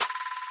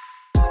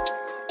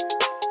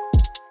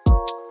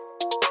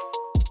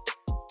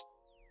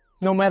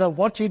No matter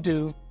what you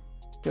do,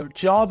 your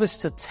job is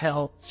to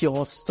tell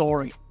your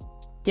story.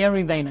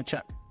 Gary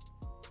Vaynerchuk.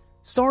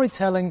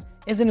 Storytelling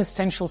is an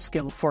essential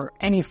skill for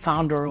any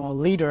founder or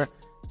leader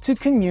to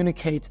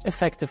communicate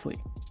effectively.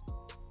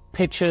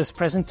 Pitches,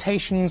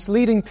 presentations,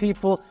 leading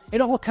people,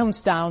 it all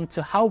comes down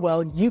to how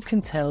well you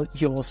can tell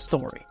your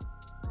story.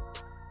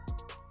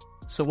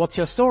 So what's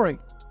your story?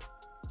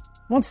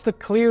 What's the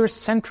clear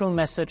central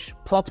message,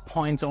 plot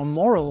point, or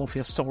moral of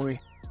your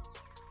story?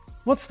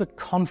 What's the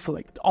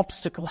conflict,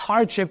 obstacle,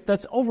 hardship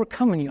that's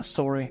overcoming your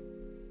story?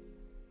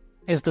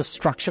 Is the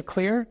structure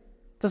clear?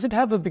 Does it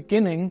have a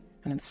beginning,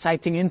 an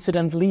inciting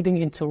incident leading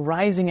into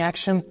rising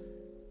action,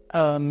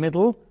 a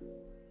middle,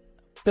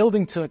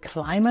 building to a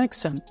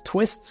climax and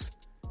twists,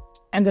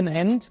 and an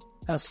end,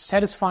 a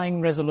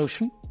satisfying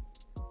resolution?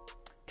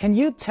 Can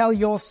you tell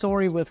your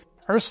story with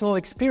personal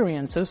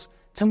experiences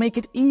to make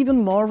it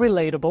even more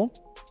relatable?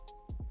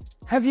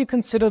 Have you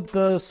considered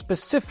the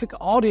specific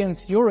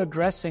audience you're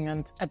addressing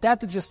and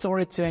adapted your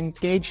story to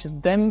engage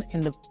them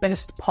in the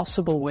best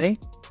possible way?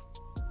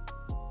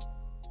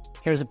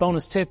 Here's a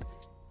bonus tip.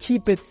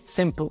 Keep it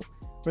simple.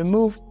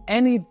 Remove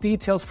any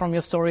details from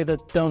your story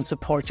that don't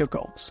support your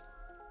goals.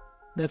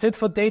 That's it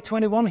for day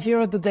 21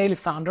 here at The Daily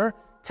Founder.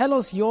 Tell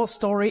us your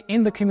story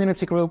in the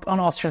community group on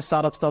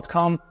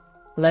austrianstartups.com.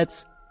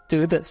 Let's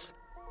do this.